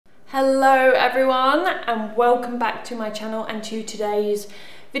Hello everyone and welcome back to my channel and to today's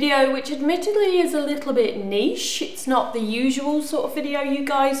video, which admittedly is a little bit niche. It's not the usual sort of video you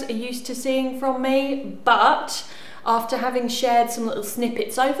guys are used to seeing from me, but after having shared some little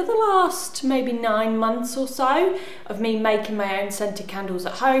snippets over the last maybe 9 months or so of me making my own scented candles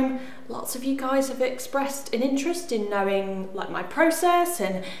at home, lots of you guys have expressed an interest in knowing like my process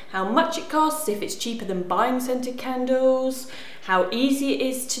and how much it costs, if it's cheaper than buying scented candles, how easy it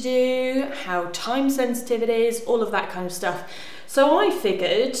is to do, how time sensitive it is, all of that kind of stuff. So I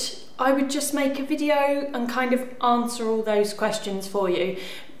figured I would just make a video and kind of answer all those questions for you.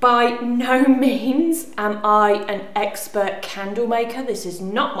 By no means am I an expert candle maker. This is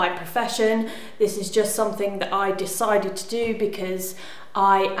not my profession. This is just something that I decided to do because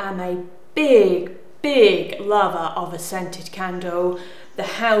I am a big lover of a scented candle. The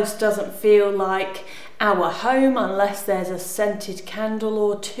house doesn't feel like our home unless there's a scented candle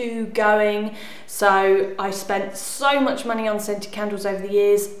or two going. So I spent so much money on scented candles over the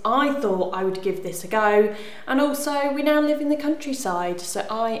years. I thought I would give this a go. And also we now live in the countryside, so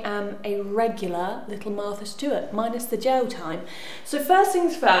I am a regular little Martha Stewart, minus the gel time. So first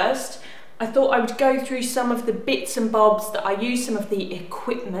things first, I thought I would go through some of the bits and bobs that I use, some of the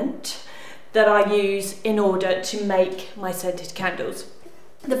equipment that I use in order to make my scented candles.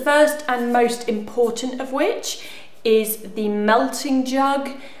 The first and most important of which is the melting jug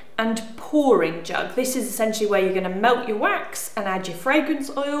and pouring jug. This is essentially where you're going to melt your wax and add your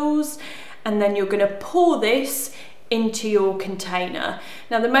fragrance oils, and then you're going to pour this into your container.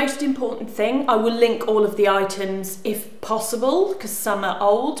 Now the most important thing, I will link all of the items if possible because some are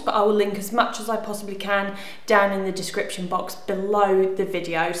old, but I will link as much as I possibly can down in the description box below the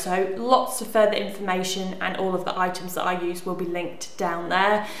video. So lots of further information and all of the items that I use will be linked down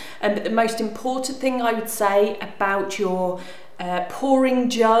there. But the most important thing I would say about your pouring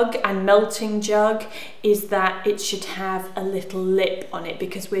jug and melting jug is that it should have a little lip on it,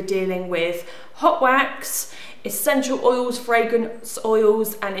 because we're dealing with hot wax, essential oils, fragrance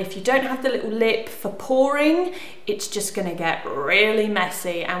oils, and if you don't have the little lip for pouring, it's just going to get really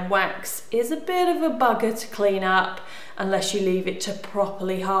messy, and wax is a bit of a bugger to clean up unless you leave it to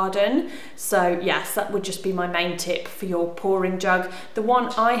properly harden. So yes, that would just be my main tip for your pouring jug. The one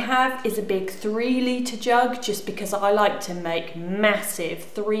I have is a big 3-litre jug, just because I like to make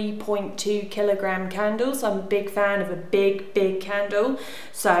massive 3.2 kilogram candles. I'm a big fan of a big candle,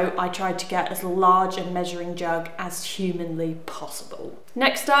 so I tried to get as large a measuring jug as humanly possible.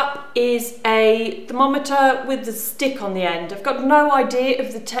 Next up is a thermometer with the stick on the end. I've got no idea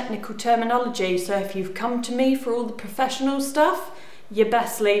of the technical terminology, so if you've come to me for all the professional stuff, you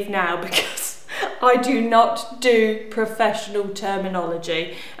best leave now, because I do not do professional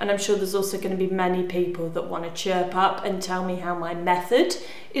terminology, and I'm sure there's also going to be many people that want to chirp up and tell me how my method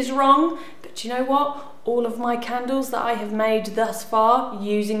is wrong. But you know what? All of my candles that I have made thus far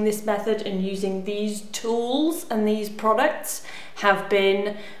using this method and using these tools and these products have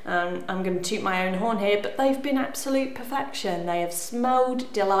been, I'm going to toot my own horn here, but they've been absolute perfection. They have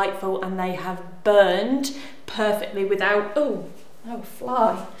smelled delightful and they have burned perfectly without, oh, no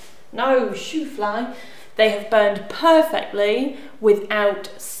fly, no shoe fly. They have burned perfectly without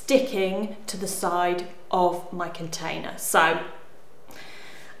sticking to the side of my container. So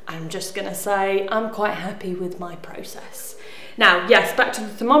I'm just going to say I'm quite happy with my process. Now, yes, back to the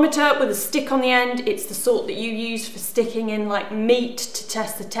thermometer with a stick on the end. It's the sort that you use for sticking in like meat to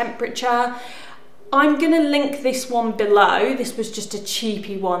test the temperature. I'm going to link this one below. This was just a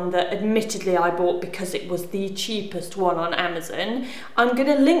cheapy one that admittedly I bought because it was the cheapest one on Amazon. I'm going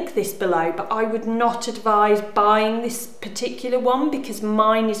to link this below, but I would not advise buying this particular one because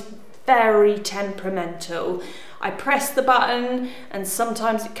mine is very temperamental. I press the button and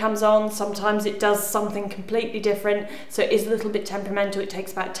sometimes it comes on, sometimes it does something completely different. So it is a little bit temperamental. It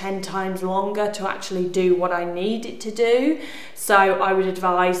takes about 10 times longer to actually do what I need it to do. So I would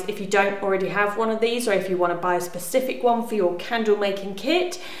advise, if you don't already have one of these, or if you want to buy a specific one for your candle making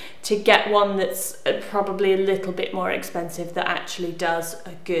kit, to get one that's probably a little bit more expensive that actually does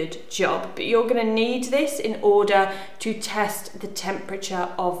a good job. But you're going to need this in order to test the temperature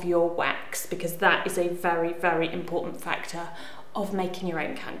of your wax, because that is a very important factor of making your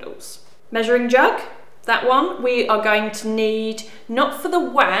own candles. Measuring jug, that one we are going to need, not for the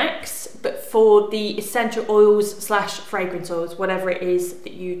wax, but for the essential oils / fragrance oils, whatever it is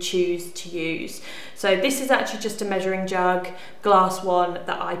that you choose to use. So this is actually just a measuring jug, glass one,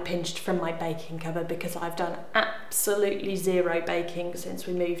 that I pinched from my baking cupboard because I've done absolutely zero baking since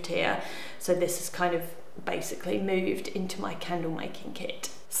we moved here. So this has kind of basically moved into my candle making kit.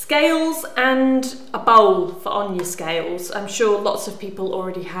 Scales and a bowl for on your scales. I'm sure lots of people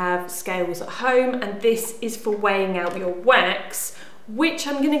already have scales at home, and this is for weighing out your wax, which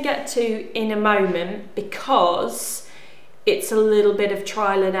I'm going to get to in a moment because it's a little bit of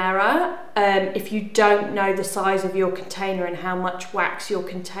trial and error. If you don't know the size of your container and how much wax your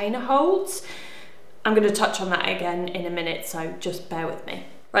container holds, I'm going to touch on that again in a minute, so just bear with me.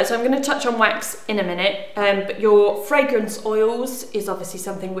 Right, so I'm going to touch on wax in a minute, but your fragrance oils is obviously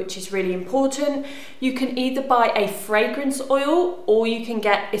something which is really important. You can either buy a fragrance oil or you can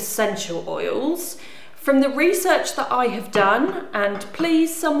get essential oils. From the research that I have done, and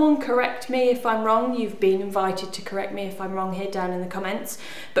please someone correct me if I'm wrong, you've been invited to correct me if I'm wrong here down in the comments,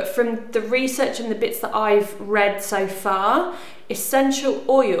 but from the research and the bits that I've read so far, essential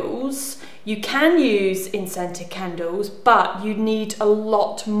oils, you can use in scented candles, but you need a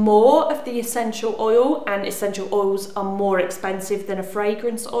lot more of the essential oil, and essential oils are more expensive than a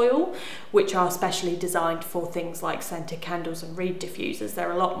fragrance oil, which are specially designed for things like scented candles and reed diffusers.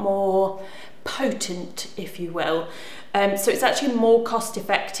 They're a lot more potent, if you will. So it's actually more cost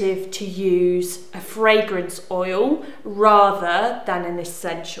effective to use a fragrance oil rather than an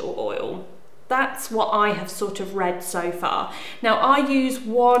essential oil. That's what I have sort of read so far. Now I use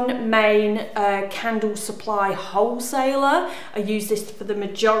one main candle supply wholesaler. I use this for the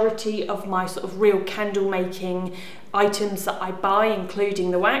majority of my sort of real candle making items that I buy,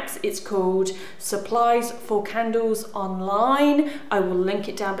 including the wax. It's called Supplies for Candles Online. I will link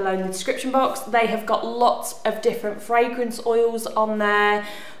it down below in the description box. They have got lots of different fragrance oils on there,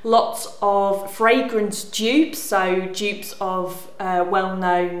 lots of fragrance dupes, so dupes of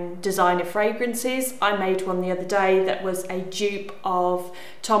well-known designer fragrances. I made one the other day that was a dupe of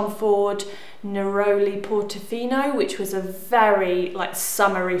Tom Ford Neroli Portofino, which was a very like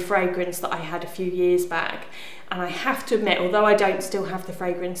summery fragrance that I had a few years back. And I have to admit, although I don't still have the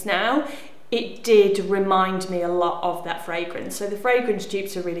fragrance now, it did remind me a lot of that fragrance. So the fragrance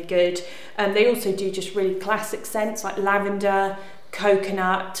dupes are really good. And they also do just really classic scents like lavender,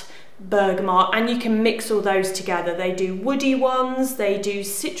 coconut, bergamot, and you can mix all those together. They do woody ones, they do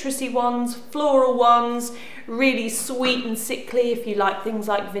citrusy ones, floral ones, really sweet and sickly if you like things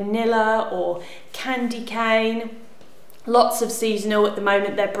like vanilla or candy cane. Lots of seasonal. At the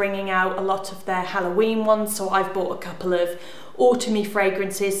moment they're bringing out a lot of their Halloween ones, so I've bought a couple of autumny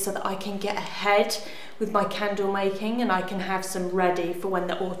fragrances so that I can get ahead with my candle making and I can have some ready for when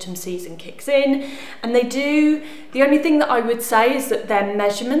the autumn season kicks in. And they do, the only thing that I would say is that their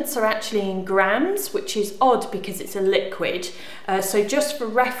measurements are actually in grams, which is odd because it's a liquid. So just for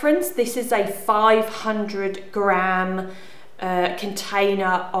reference, this is a 500 gram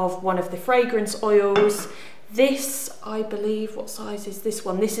container of one of the fragrance oils. This, I believe, what size is this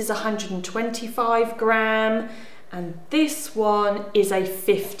one? This is 125 gram, and this one is a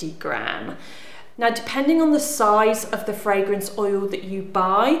 50 gram. Now, depending on the size of the fragrance oil that you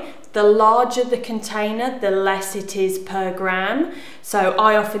buy, the larger the container, the less it is per gram. So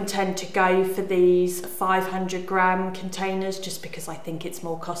I often tend to go for these 500 gram containers just because I think it's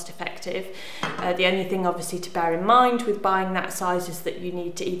more cost effective. The only thing obviously to bear in mind with buying that size is that you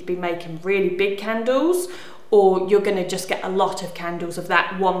need to either be making really big candles or you're going to just get a lot of candles of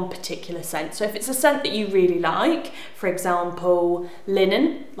that one particular scent. So if it's a scent that you really like, for example,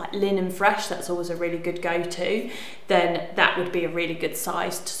 linen, like linen fresh, that's always a really good go-to, then that would be a really good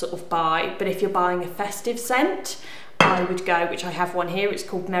size to sort of buy. But if you're buying a festive scent, I would go, which I have one here, it's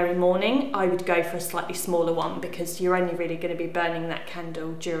called Merry Morning, I would go for a slightly smaller one because you're only really going to be burning that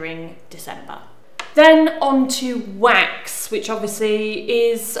candle during December. Then on to wax, which obviously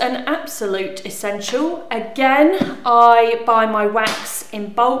is an absolute essential. Again, I buy my wax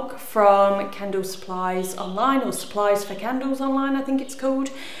in bulk from Candle Supplies Online, or Supplies for Candles Online, I think it's called.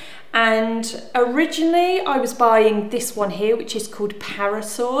 And originally I was buying this one here, which is called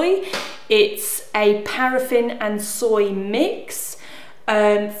Parasoy. It's a paraffin and soy mix.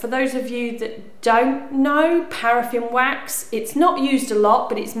 For those of you that don't know, paraffin wax, it's not used a lot,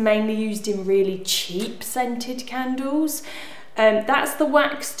 but it's mainly used in really cheap scented candles. That's the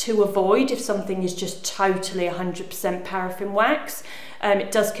wax to avoid if something is just totally 100% paraffin wax.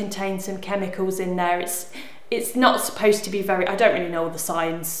 It does contain some chemicals in there. It's not supposed to be very, I don't really know all the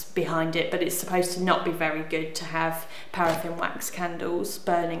science behind it, but it's supposed to not be very good to have paraffin wax candles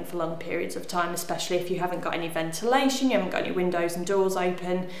burning for long periods of time, especially if you haven't got any ventilation, you haven't got any windows and doors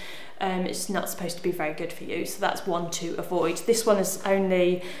open. It's not supposed to be very good for you, so that's one to avoid. This one is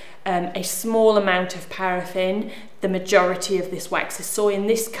only a small amount of paraffin. The majority of this wax is soy, and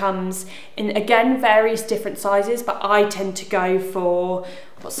this comes in, again, various different sizes, but I tend to go for,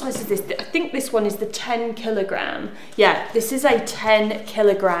 what size is this? I think this one is the 10 kilogram. Yeah, this is a 10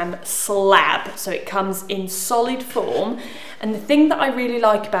 kilogram slab, so it comes in solid form. And the thing that I really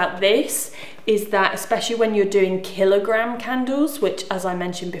like about this is that, especially when you're doing kilogram candles, which, as I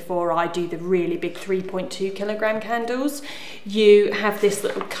mentioned before, I do the really big 3.2 kilogram candles, you have this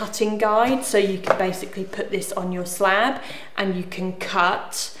little cutting guide, so you can basically put this on your slab and you can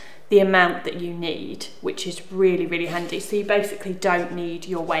cut the amount that you need, which is really, really handy. So you basically don't need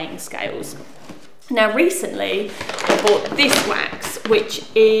your weighing scales. Now, recently I bought this wax, which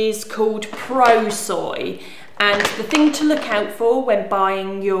is called Pro Soy. And the thing to look out for when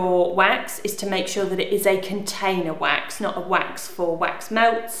buying your wax is to make sure that it is a container wax, not a wax for wax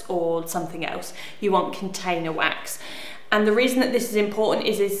melts or something else. You want container wax. And the reason that this is important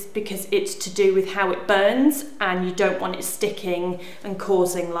is because it's to do with how it burns, and you don't want it sticking and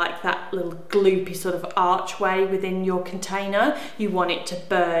causing like that little gloopy sort of archway within your container. You want it to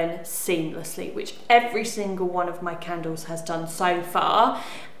burn seamlessly, which every single one of my candles has done so far,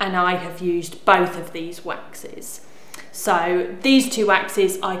 and I have used both of these waxes. So these two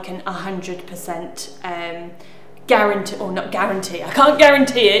waxes I can 100% guarantee, or not guarantee, I can't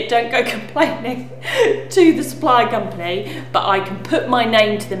guarantee it, don't go complaining to the supply company, but I can put my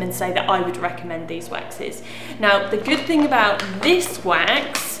name to them and say that I would recommend these waxes. Now, the good thing about this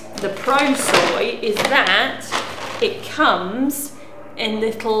wax, the Pro Soy, is that it comes in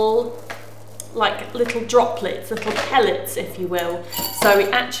little droplets, little pellets, if you will. So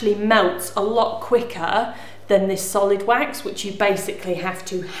it actually melts a lot quicker than this solid wax, which you basically have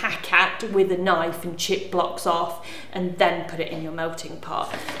to hack at with a knife and chip blocks off and then put it in your melting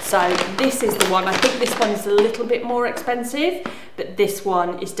pot. So this is the one. I think this one is a little bit more expensive, but this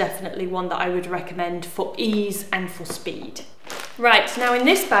one is definitely one that I would recommend for ease and for speed. Right, now in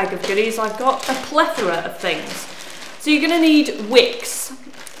this bag of goodies I've got a plethora of things. So you're going to need wicks,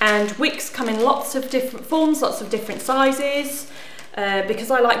 and wicks come in lots of different forms, lots of different sizes. Because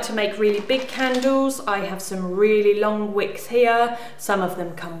I like to make really big candles, I have some really long wicks here. Some of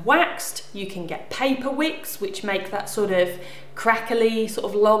them come waxed. You can get paper wicks, which make that sort of crackly, sort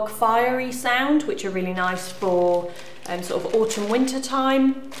of log fiery sound, which are really nice for sort of autumn winter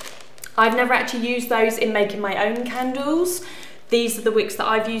time. I've never actually used those in making my own candles. These are the wicks that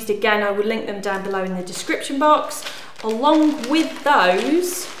I've used. Again, I will link them down below in the description box. Along with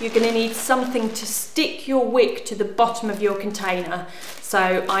those, you're going to need something to stick your wick to the bottom of your container.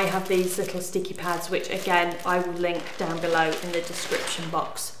 So I have these little sticky pads, which again, I will link down below in the description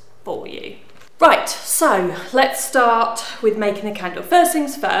box for you. Right, so let's start with making the candle. First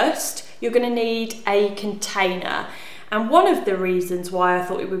things first, you're going to need a container. And one of the reasons why I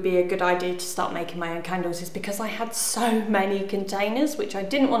thought it would be a good idea to start making my own candles is because I had so many containers, which I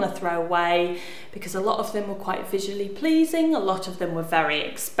didn't want to throw away, because a lot of them were quite visually pleasing, a lot of them were very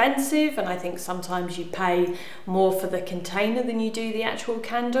expensive, and I think sometimes you pay more for the container than you do the actual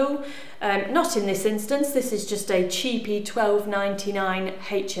candle. Not in this instance. This is just a cheapy $12.99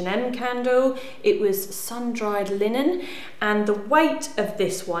 H&M candle. It was sun-dried linen, and the weight of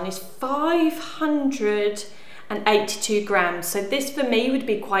this one is 582 grams. So this for me would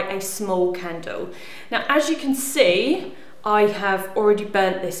be quite a small candle. Now, as you can see, I have already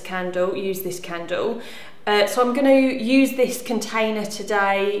burnt this candle, used this candle. So I'm going to use this container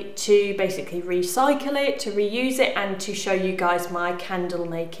today to basically recycle it, to reuse it, and to show you guys my candle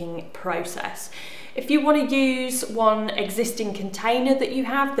making process. If you want to use one existing container that you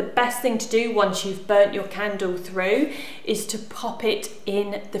have, the best thing to do once you've burnt your candle through is to pop it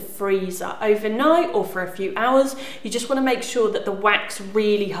in the freezer overnight or for a few hours. You just want to make sure that the wax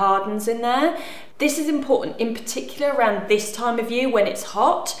really hardens in there. This is important in particular around this time of year when it's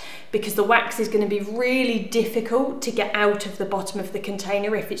hot, because the wax is going to be really difficult to get out of the bottom of the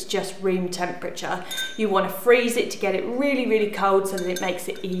container if it's just room temperature. You want to freeze it to get it really, really cold so that it makes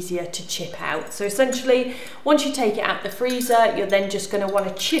it easier to chip out. So essentially, once you take it out the freezer, you're then just going to want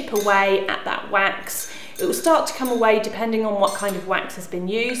to chip away at that wax. It will start to come away depending on what kind of wax has been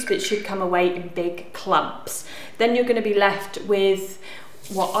used, but it should come away in big clumps. Then you're going to be left with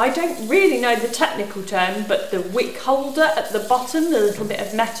what I don't really know the technical term, but the wick holder at the bottom, the little bit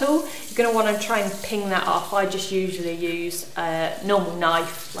of metal. You're going to want to try and ping that off. I just usually use a normal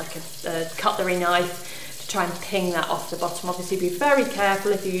knife, like a cutlery knife, to try and ping that off the bottom. Obviously be very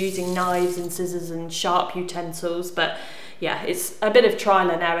careful if you're using knives and scissors and sharp utensils, but yeah, it's a bit of trial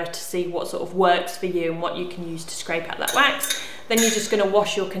and error to see what sort of works for you and what you can use to scrape out that wax. Then you're just going to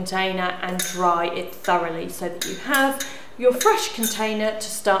wash your container and dry it thoroughly so that you have your fresh container to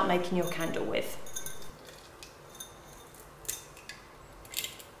start making your candle with.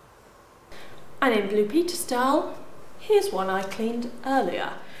 And in Blue Peter style, here's one I cleaned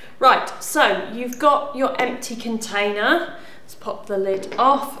earlier. Right, so you've got your empty container. Let's pop the lid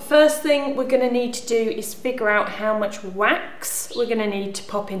off. First thing we're going to need to do is figure out how much wax we're going to need to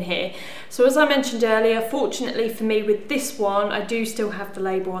pop in here. So as I mentioned earlier, fortunately for me with this one, I do still have the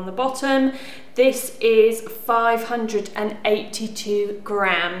label on the bottom. This is 582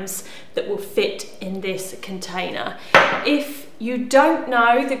 grams that will fit in this container. If you don't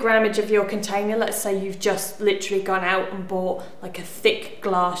know the grammage of your container, let's say you've just literally gone out and bought like a thick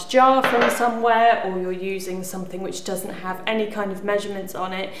glass jar from somewhere, or you're using something which doesn't have any kind of measurements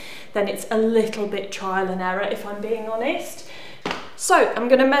on it, then it's a little bit trial and error, if I'm being honest. So I'm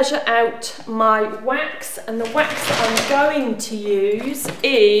going to measure out my wax, and the wax that I'm going to use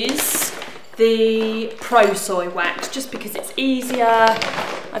is the Pro Soy wax, just because it's easier.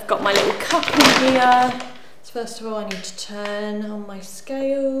 I've got my little cup in here. So first of all, I need to turn on my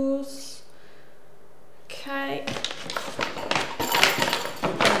scales. Okay.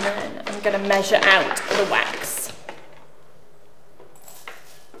 And then I'm going to measure out the wax.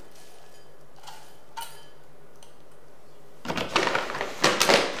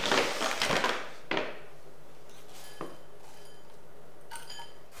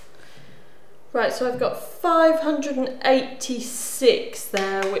 Right, so I've got 586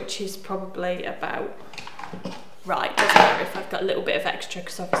 there, which is probably about right. Doesn't matter if I've got a little bit of extra,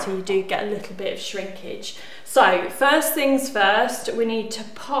 because obviously you do get a little bit of shrinkage. So first things first, we need to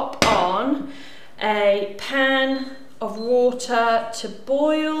pop on a pan of water to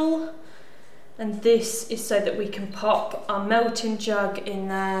boil, and this is so that we can pop our melting jug in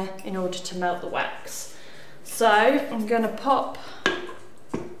there in order to melt the wax. So I'm going to pop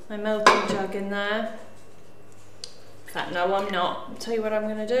my melting jug in there. In fact, no, I'm not. I'll tell you what I'm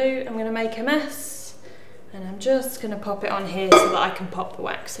going to do. I'm going to make a mess, and I'm just going to pop it on here so that I can pop the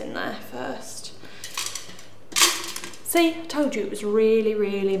wax in there first. See, I told you it was really,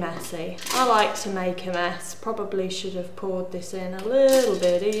 really messy. I like to make a mess. Probably should have poured this in a little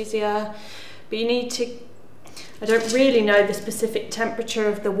bit easier, but you need to, I don't really know the specific temperature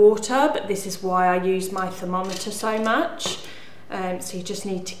of the water, but this is why I use my thermometer so much. So you just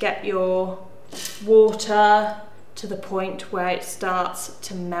need to get your water to the point where it starts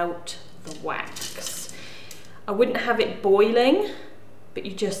to melt the wax. I wouldn't have it boiling, but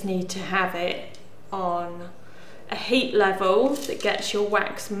you just need to have it on a heat level that gets your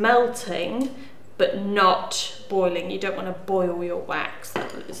wax melting, but not boiling. You don't want to boil your wax.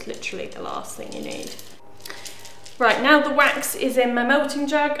 That is literally the last thing you need. Right, now the wax is in my melting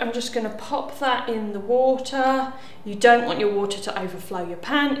jug. I'm just going to pop that in the water. You don't want your water to overflow your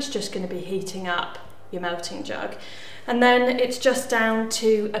pan. It's just going to be heating up your melting jug. And then it's just down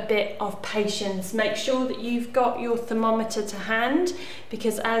to a bit of patience. Make sure that you've got your thermometer to hand,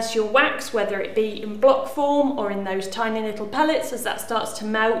 because as your wax, whether it be in block form or in those tiny little pellets, as that starts to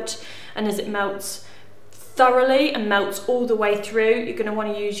melt, and as it melts thoroughly and melts all the way through, you're going to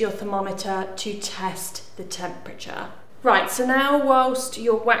want to use your thermometer to test the temperature. Right, so now whilst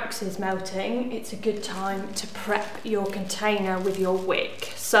your wax is melting, it's a good time to prep your container with your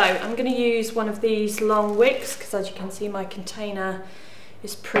wick. So I'm going to use one of these long wicks, because as you can see my container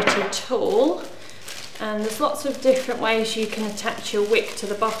is pretty tall, and there's lots of different ways you can attach your wick to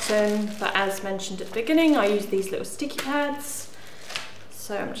the bottom, but as mentioned at the beginning, I use these little sticky pads.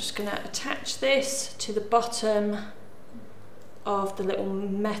 So I'm just going to attach this to the bottom of the little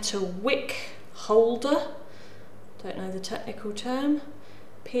metal wick holder. Don't know the technical term.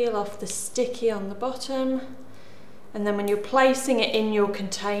 Peel off the sticky on the bottom, and then when you're placing it in your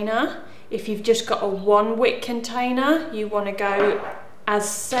container, if you've just got a one wick container, you want to go as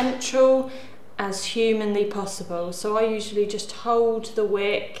central as humanly possible. So I usually just hold the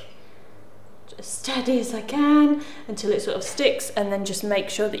wick as steady as I can until it sort of sticks, and then just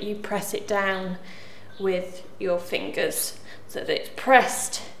make sure that you press it down with your fingers so that it's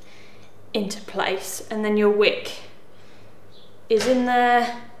pressed into place, and then your wick is in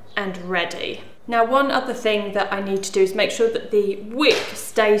there and ready. Now, one other thing that I need to do is make sure that the wick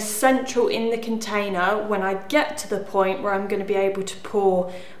stays central in the container when I get to the point where I'm going to be able to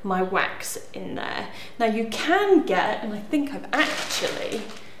pour my wax in there. Now you can get, and I think I've actually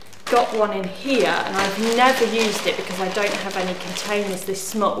got one in here, and I've never used it because I don't have any containers this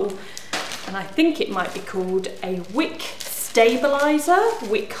small, and I think it might be called a wick stabilizer,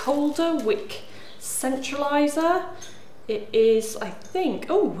 wick holder, wick centralizer. It is, I think,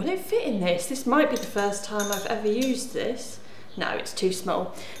 oh, will it fit in this? This might be the first time I've ever used this. No, it's too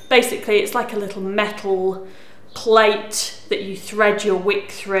small. Basically, it's like a little metal plate that you thread your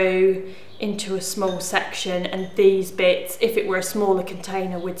wick through into a small section, and these bits, if it were a smaller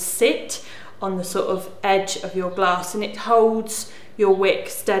container, would sit on the sort of edge of your glass, and it holds your wick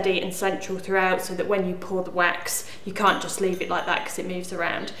steady and central throughout, so that when you pour the wax you can't just leave it like that because it moves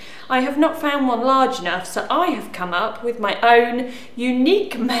around. I have not found one large enough, so I have come up with my own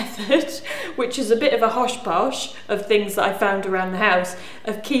unique method, which is a bit of a hosh-posh of things that I found around the house,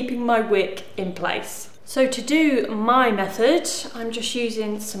 of keeping my wick in place. So to do my method, I'm just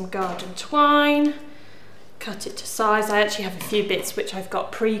using some garden twine, cut it to size. I actually have a few bits which I've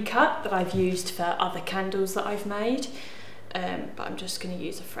got pre-cut that I've used for other candles that I've made, but I'm just going to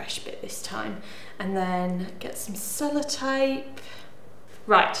use a fresh bit this time. And then get some sellotape.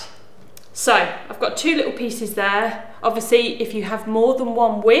 Right, so I've got 2 little pieces there. Obviously, if you have more than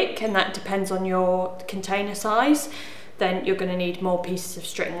one wick, and that depends on your container size, then you're going to need more pieces of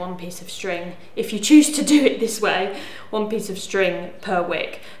string, 1 piece of string. If you choose to do it this way, 1 piece of string per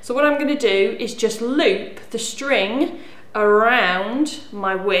wick. So what I'm going to do is just loop the string around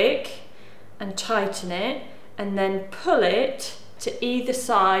my wick and tighten it, and then pull it to either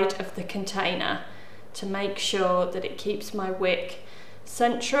side of the container to make sure that it keeps my wick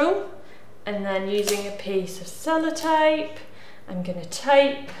central. And then using a piece of sellotape, I'm going to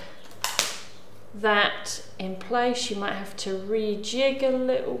tape that in place. You might have to rejig a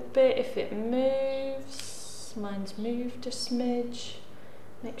little bit if it moves. Mine's moved a smidge.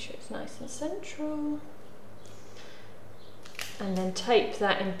 Make sure it's nice and central. And then tape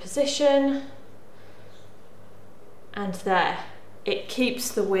that in position. And there, it keeps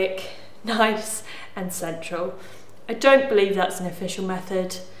the wick nice and central. I don't believe that's an official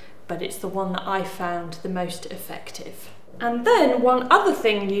method, but it's the one that I found the most effective. And then one other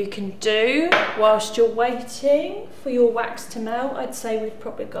thing you can do whilst you're waiting for your wax to melt, I'd say we've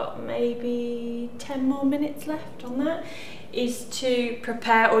probably got maybe 10 more minutes left on that, is to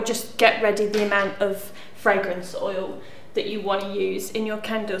prepare or just get ready the amount of fragrance oil that you want to use in your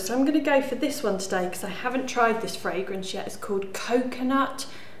candle. So I'm going to go for this one today because I haven't tried this fragrance yet. It's called Coconut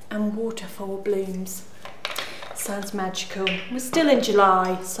and Waterfall Blooms. Sounds magical. We're still in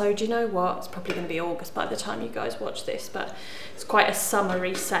July, so do you know what? It's probably going to be August by the time you guys watch this, but it's quite a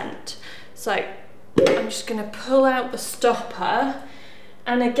summery scent. So I'm just going to pull out the stopper.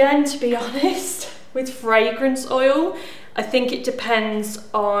 And again, to be honest, with fragrance oil, I think it depends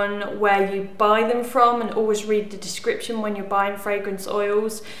on where you buy them from, and always read the description when you're buying fragrance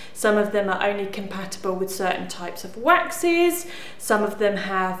oils. Some of them are only compatible with certain types of waxes. Some of them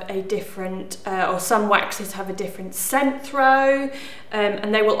have a different, or some waxes have a different scent throw,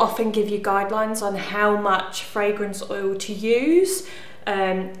 and they will often give you guidelines on how much fragrance oil to use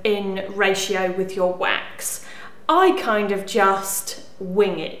in ratio with your wax. I kind of just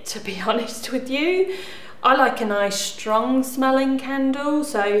wing it, to be honest with you. I like a nice strong smelling candle,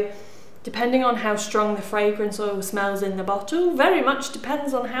 so depending on how strong the fragrance oil smells in the bottle, very much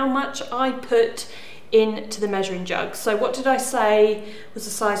depends on how much I put into the measuring jug. So what did I say was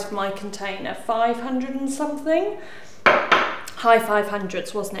the size of my container? 500 and something? High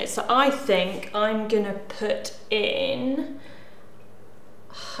 500s, wasn't it? So I think I'm gonna put in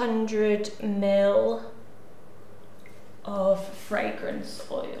 100 ml of fragrance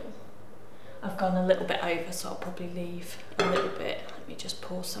oil. I've gone a little bit over, so I'll probably leave a little bit. Let me just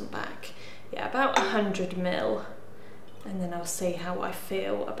pour some back. Yeah, about 100 ml, and then I'll see how I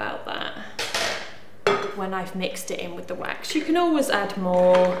feel about that when I've mixed it in with the wax. You can always add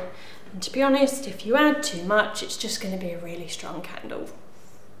more, and to be honest, if you add too much, it's just going to be a really strong candle.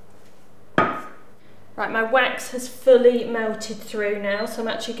 Right, my wax has fully melted through now, so I'm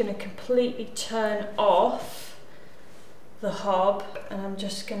actually going to completely turn off the hob, and I'm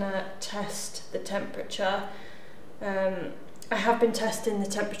just gonna test the temperature. I have been testing the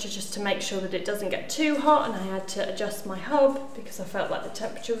temperature just to make sure that it doesn't get too hot, and I had to adjust my hob because I felt like the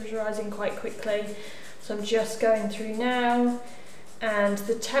temperature was rising quite quickly. So I'm just going through now, and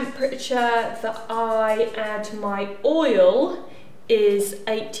the temperature that I add my oil is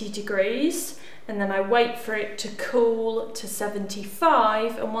 80 degrees, and then I wait for it to cool to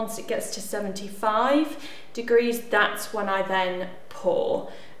 75, and once it gets to 75 degrees, that's when I then pour.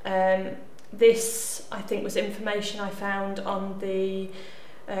 This, I think, was information I found on the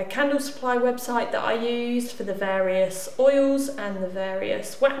candle supply website that I used for the various oils and the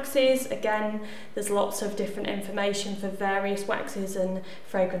various waxes. Again, there's lots of different information for various waxes and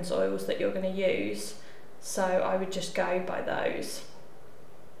fragrance oils that you're going to use, so I would just go by those.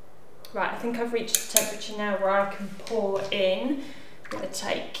 Right, I think I've reached the temperature now where I can pour in. I'm going to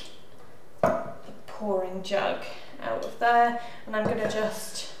take the pouring jug out of there, and I'm going to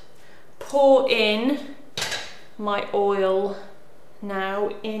just pour in my oil now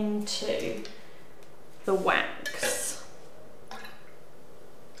into the wax.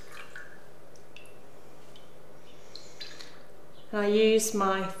 And I use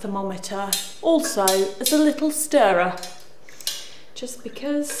my thermometer also as a little stirrer, just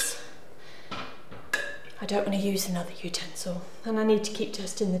because I don't want to use another utensil, and I need to keep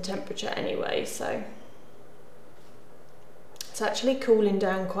testing the temperature anyway, so it's actually cooling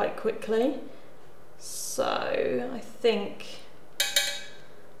down quite quickly. So I think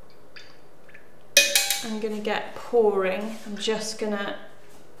I'm going to get pouring. I'm just going to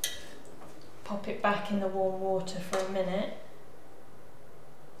pop it back in the warm water for a minute.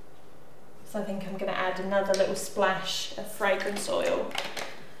 So I think I'm going to add another little splash of fragrance oil,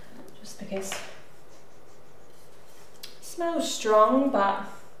 just because it smells strong, but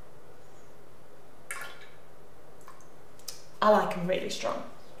I like them really strong.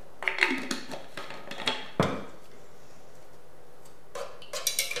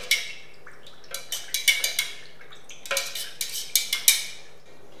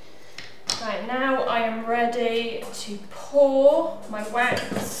 Right, now I am ready to pour my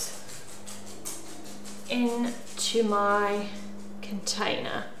wax into my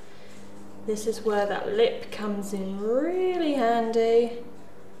container. This is where that lip comes in really handy.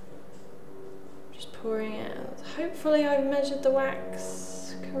 Just pouring it out. Hopefully I've measured the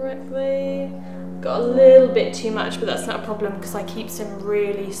wax correctly. Got a little bit too much, but that's not a problem because I keep some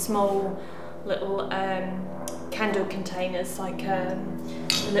really small little candle containers, like the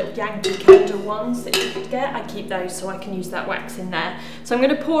little Yankee candle ones that you could get. I keep those so I can use that wax in there. So I'm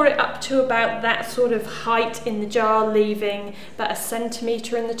going to pour it up to about that sort of height in the jar, leaving about 1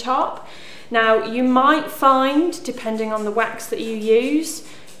 centimetre in the top. Now you might find, depending on the wax that you use,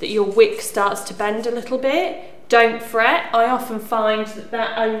 that your wick starts to bend a little bit. Don't fret. I often find that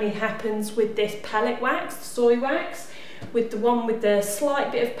that only happens with this pellet wax, the soy wax. With the one with the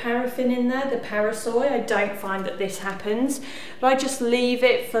slight bit of paraffin in there, the parasoy, I don't find that this happens. But I just leave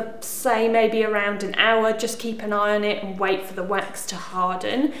it for, say, maybe around an hour. Just keep an eye on it and wait for the wax to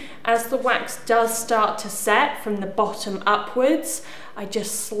harden. As the wax does start to set from the bottom upwards, I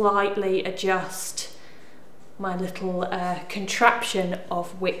just slightly adjust my little contraption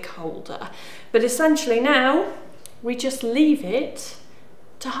of wick holder. But essentially now, we just leave it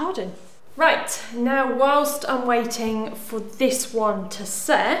to harden. Right, now whilst I'm waiting for this one to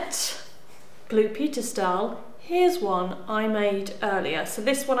set, Blue Peter style, here's one I made earlier. So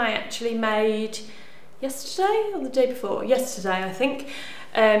this one I actually made yesterday or the day before? Yesterday, I think.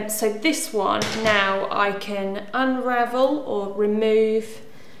 So this one now I can unravel or remove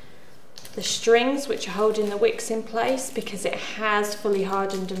the strings which are holding the wicks in place, because it has fully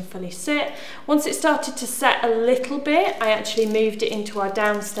hardened and fully set. Once it started to set a little bit, I actually moved it into our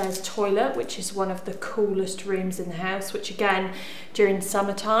downstairs toilet, which is one of the coolest rooms in the house, which again, during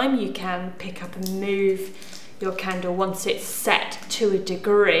summertime, you can pick up and move your candle once it's set to a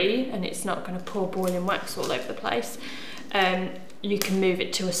degree and it's not going to pour boiling wax all over the place. You can move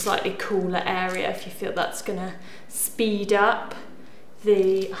it to a slightly cooler area if you feel that's going to speed up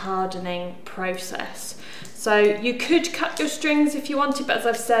the hardening process. So you could cut your strings if you wanted, but as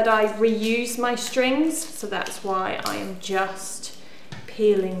I've said, I reuse my strings, so that's why I am just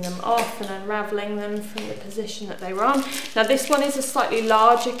peeling them off and unraveling them from the position that they were on. Now this one is a slightly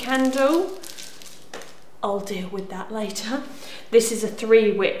larger candle. I'll deal with that later. This is a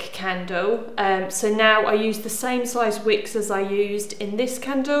 3-wick candle, so now I use the same size wicks as I used in this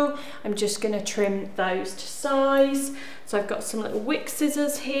candle. I'm just going to trim those to size. So I've got some little wick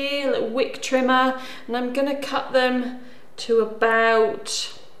scissors here, a little wick trimmer, and I'm going to cut them to about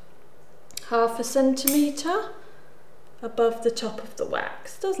 1/2 centimetre above the top of the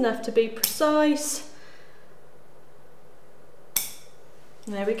wax. Doesn't have to be precise.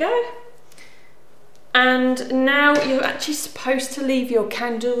 And there we go. And now you're actually supposed to leave your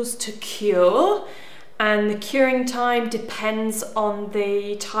candles to cure, and the curing time depends on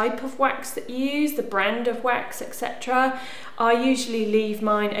the type of wax that you use, the brand of wax, etc. I usually leave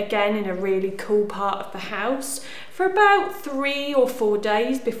mine again in a really cool part of the house for about 3 or 4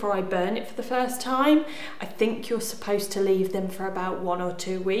 days before I burn it for the first time. I think you're supposed to leave them for about 1 or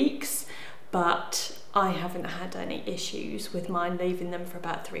 2 weeks, but I haven't had any issues with mine leaving them for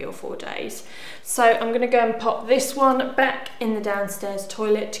about 3 or 4 days. So I'm going to go and pop this one back in the downstairs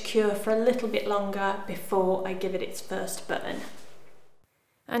toilet to cure for a little bit longer before I give it its first burn.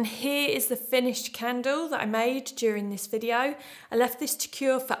 And here is the finished candle that I made during this video. I left this to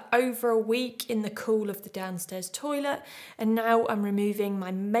cure for over a week in the cool of the downstairs toilet, and now I'm removing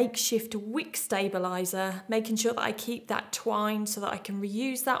my makeshift wick stabiliser, making sure that I keep that twine so that I can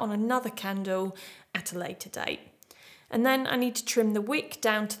reuse that on another candle at a later date. And then I need to trim the wick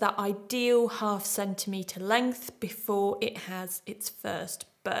down to that ideal 1/2 centimetre length before it has its first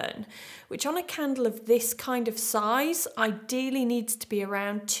burn, which on a candle of this kind of size ideally needs to be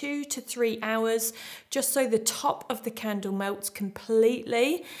around 2 to 3 hours, just so the top of the candle melts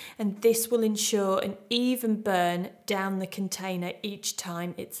completely, and this will ensure an even burn down the container each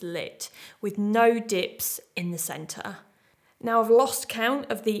time it's lit, with no dips in the centre. Now, I've lost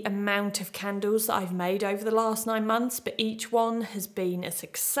count of the amount of candles that I've made over the last 9 months, but each one has been a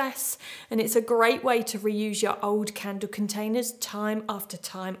success, and it's a great way to reuse your old candle containers time after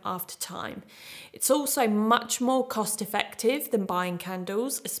time after time. It's also much more cost effective than buying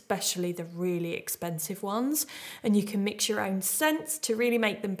candles, especially the really expensive ones, and you can mix your own scents to really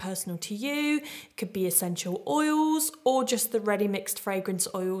make them personal to you. It could be essential oils or just the ready mixed fragrance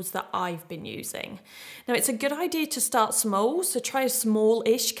oils that I've been using. Now, it's a good idea to start small. So try a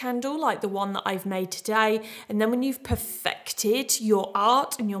small-ish candle like the one that I've made today, and then when you've perfected your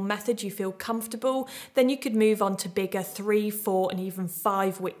art and your method, you feel comfortable, then you could move on to bigger 3, 4 and even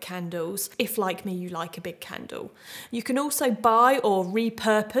 5 wick candles if, like me, you like a big candle. You can also buy or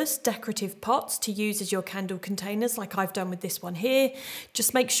repurpose decorative pots to use as your candle containers like I've done with this one here.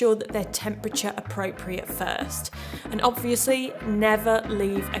 Just make sure that they're temperature appropriate first, and obviously never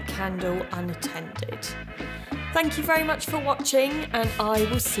leave a candle unattended. Thank you very much for watching, and I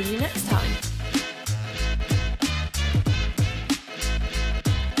will see you next time.